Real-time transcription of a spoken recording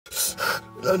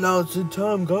Announcing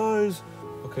time, guys.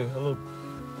 Okay, hello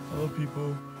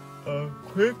people.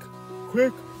 Quick.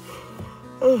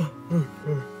 Oh.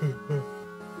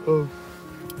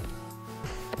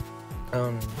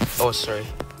 Oh, sorry.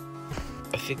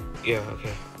 I think, yeah,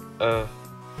 okay. Oh,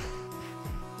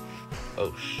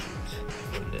 shoot.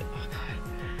 I ruined it. Oh, God.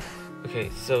 Okay,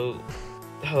 so,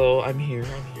 hello, I'm here.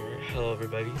 Hello,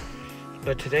 everybody.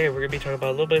 But today, we're gonna be talking about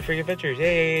a little bit of Freaky Adventures.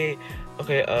 Yay!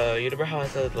 Okay, you remember how I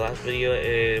said in the last video,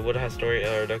 it would have story,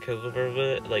 or not a little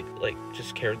bit, like,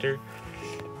 just character?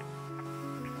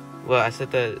 Well, I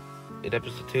said that in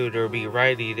episode 2, there would be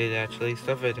writing and actually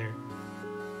stuff in there.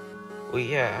 Well,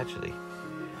 yeah, actually.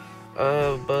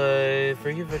 But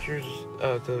Freaky Adventures,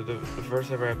 the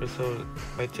first ever episode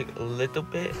might take a little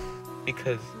bit,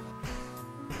 because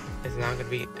it's not gonna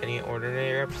be any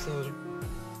ordinary episode.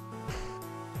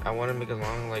 I want to make it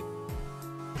long, like,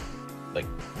 I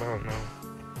don't know.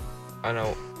 I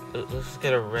know. Let's just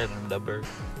get a random number.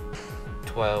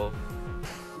 12.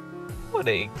 What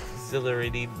a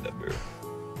exhilarating number.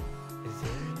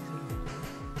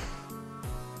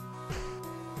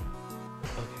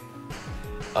 Okay.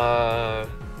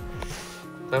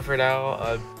 But for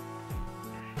now,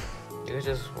 you can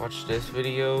just watch this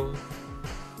video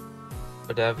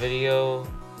or that video.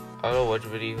 I don't know which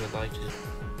video you would like. Just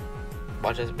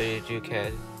watch as many as you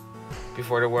can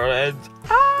before the world ends.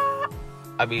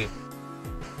 I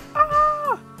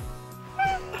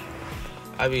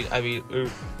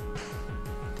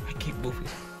keep moving.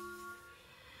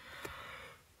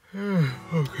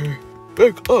 Okay.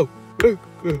 Back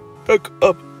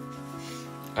up.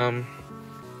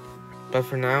 But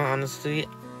for now, honestly,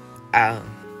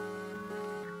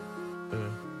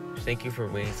 thank you for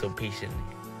waiting so patiently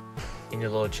in your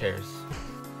little chairs.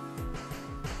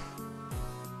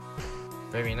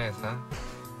 Very nice, huh?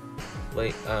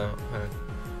 Wait, oh,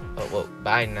 well,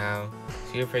 bye now.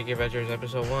 See you Freaky Adventures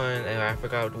episode 1, and I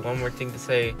forgot one more thing to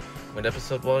say. When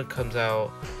episode 1 comes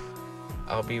out,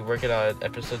 I'll be working on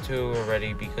episode 2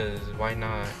 already, because why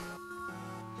not?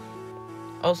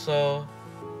 Also,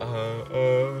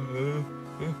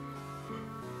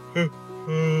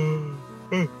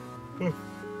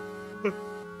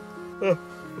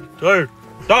 tired.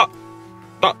 Stop,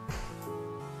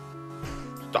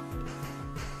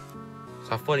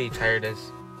 funny,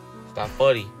 tiredness. Stop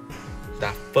funny,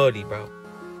 bro.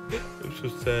 I'm so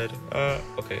sad.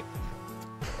 Okay.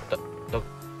 Don't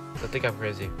think I'm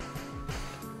crazy.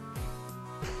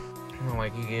 I don't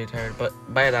like you getting tired, but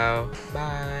bye now.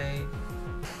 Bye.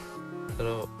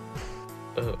 Little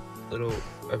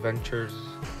adventures.